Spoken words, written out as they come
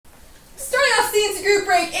into group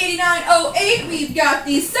break 8908. We've got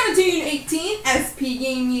the 17-18 SP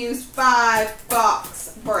Game Used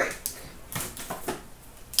 5-box break.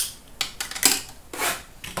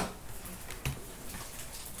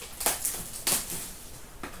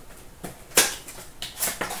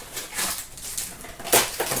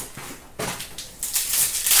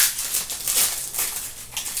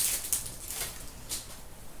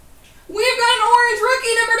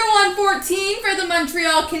 Rookie number to 114 for the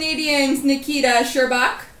Montreal Canadiens, Nikita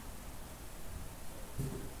Sherbak.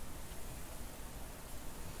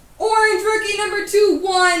 Orange rookie number to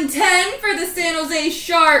 110 for the San Jose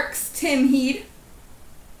Sharks, Tim Heed.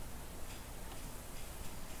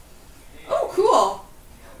 Oh, cool.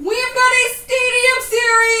 We've got a Stadium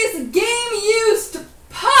Series game-used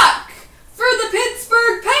puck for the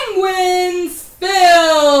Pittsburgh Penguins,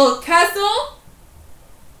 Phil Kessel.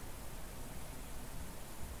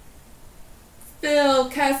 Phil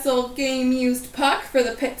Kessel game-used puck for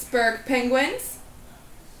the Pittsburgh Penguins.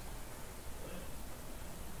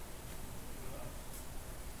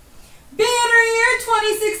 Banner year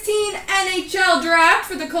 2016 NHL Draft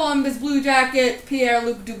for the Columbus Blue Jackets,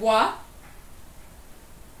 Pierre-Luc Dubois.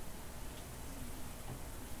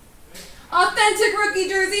 Authentic rookie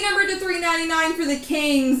jersey number to 399 for the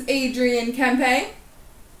Kings, Adrian Kempe.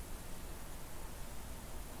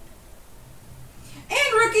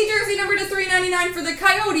 And rookie jersey number to 399 for the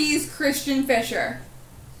Coyotes, Christian Fisher.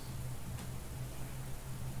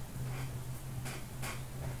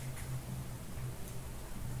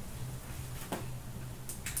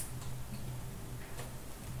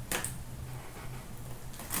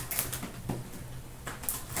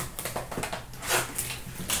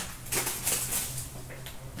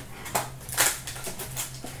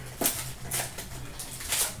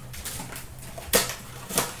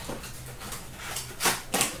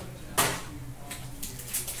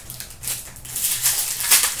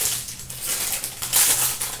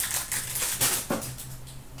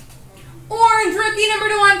 Rookie number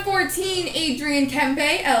to 114, Adrian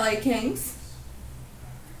Kempe, LA Kings.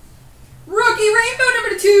 Rookie rainbow number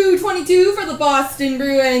to 222 for the Boston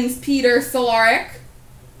Bruins, Peter Solaric.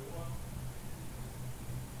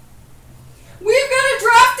 We've got a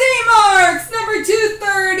draft day marks number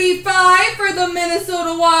 235 for the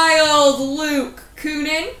Minnesota Wild, Luke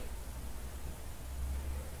Kunin.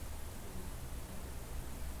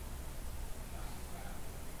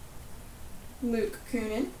 Luke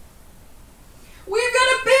Kunin. We've got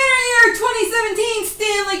a banner year 2017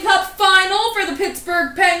 Stanley Cup Final for the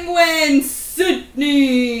Pittsburgh Penguins,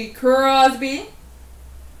 Sidney Crosby.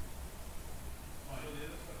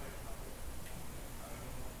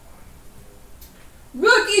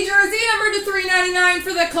 Rookie jersey number to 399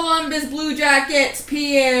 for the Columbus Blue Jackets,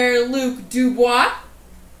 Pierre-Luc Dubois.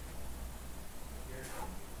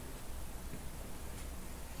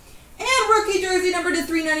 And rookie jersey number to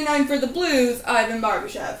 399 for the Blues, Ivan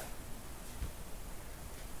Barbashev.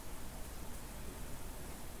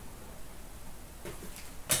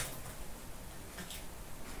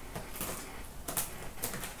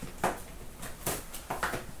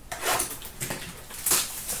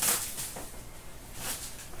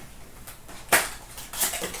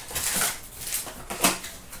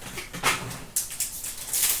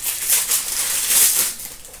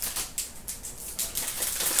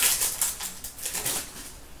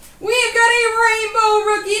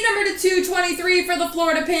 Rookie number to 223 for the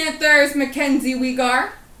Florida Panthers, Mackenzie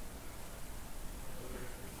Weegar.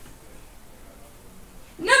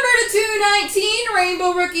 Number to 219,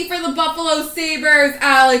 rainbow rookie for the Buffalo Sabres,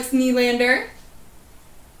 Alex Nylander.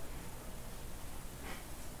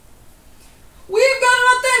 We've got an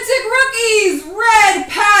authentic rookies, red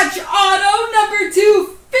patch auto, number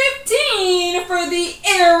 215 for the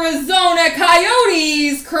Arizona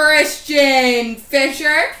Coyotes, Christian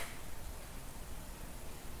Fisher.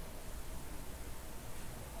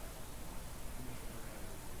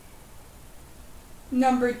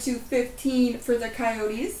 Number 215 for the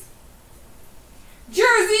Coyotes.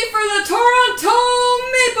 Jersey for the Toronto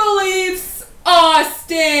Maple Leafs,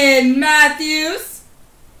 Austin Matthews.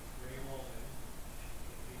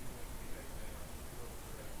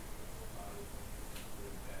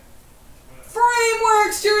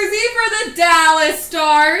 Frameworks jersey for the Dallas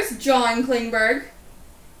Stars, John Klingberg.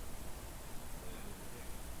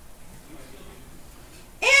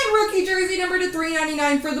 And rookie jersey number to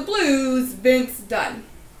 399 for the Blues, Vince Dunn.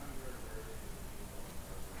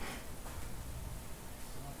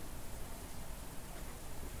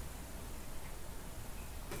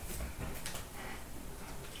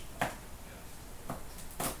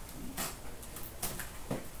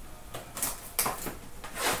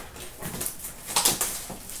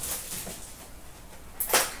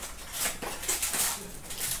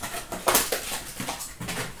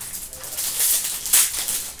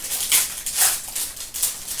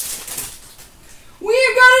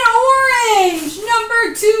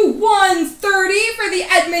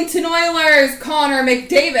 the Edmonton Oilers, Connor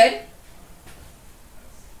McDavid.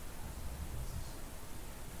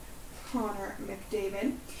 Connor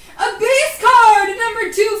McDavid. A base card,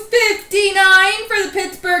 number 259 for the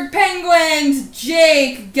Pittsburgh Penguins,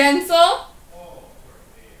 Jake Gensel.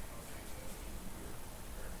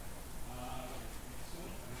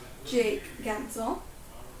 Jake Gensel.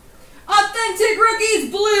 Authentic Rookies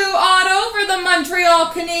Blue Auto for the Montreal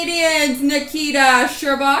Canadiens, Nikita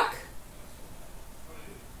Sherbak.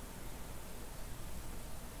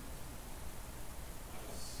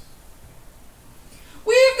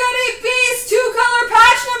 We've got a base 2-color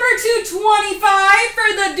patch number 225 for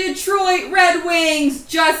the Detroit Red Wings,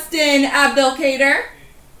 Justin Abdelkader.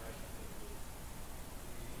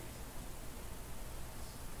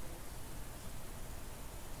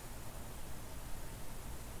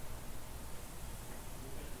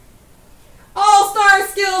 All-Star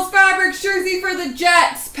Skills Fabrics jersey for the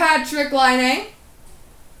Jets, Patrick Laine.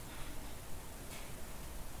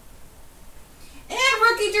 And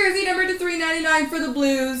rookie jersey number 399 for the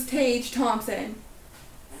Blues, Tage Thompson.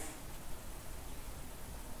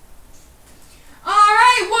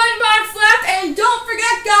 Alright, 1 box left, and don't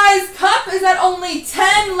forget guys, Cup is at only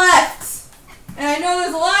 10 left. And I know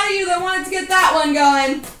there's a lot of you that wanted to get that one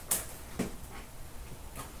going.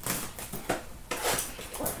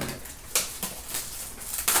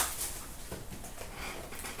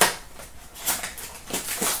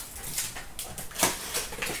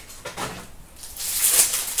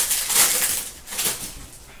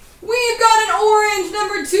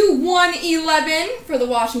 Number 2/111 for the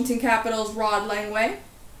Washington Capitals, Rod Langway.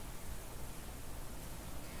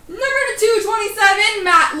 Number 227,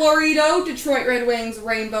 Matt Laredo, Detroit Red Wings,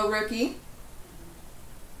 Rainbow Rookie.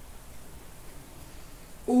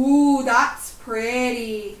 Ooh, that's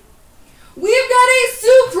pretty. We've got a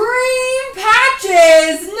Supreme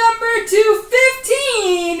Patches, number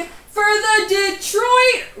 215 for the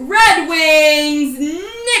Detroit Red Wings,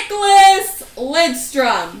 Nicholas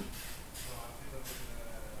Lidstrom.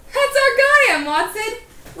 That's our guy, M. Watson.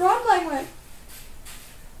 Rod Langway.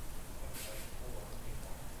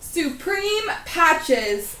 Supreme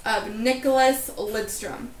Patches of Nicholas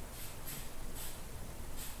Lidstrom.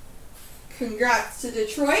 Congrats to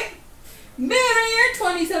Detroit. Banner Year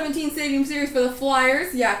 2017 Stadium Series for the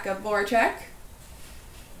Flyers, Jakub Voracek.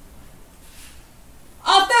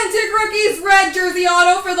 Authentic Rookies Red Jersey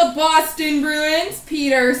Auto for the Boston Bruins,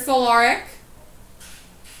 Peter Cehlarik.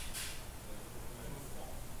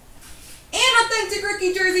 And authentic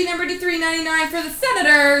rookie jersey number 399 for the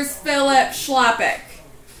Senators, Philip Schlappick.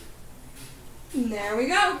 There we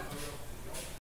go.